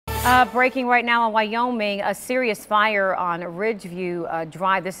Breaking right now in Wyoming, a serious fire on Ridgeview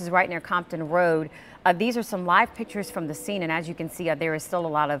Drive. This is right near Compton Road. These are some live pictures from the scene, and as you can see, there is still a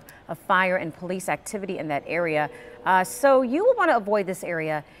lot of fire and police activity in that area. So you will want to avoid this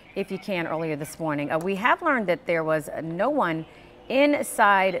area if you can. Earlier this morning, we have learned that there was no one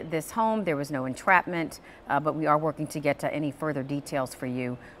inside this home. There was no entrapment, but we are working to get any further details for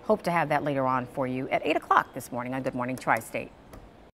you. Hope to have that later on for you at 8 o'clock this morning on Good Morning Tri-State.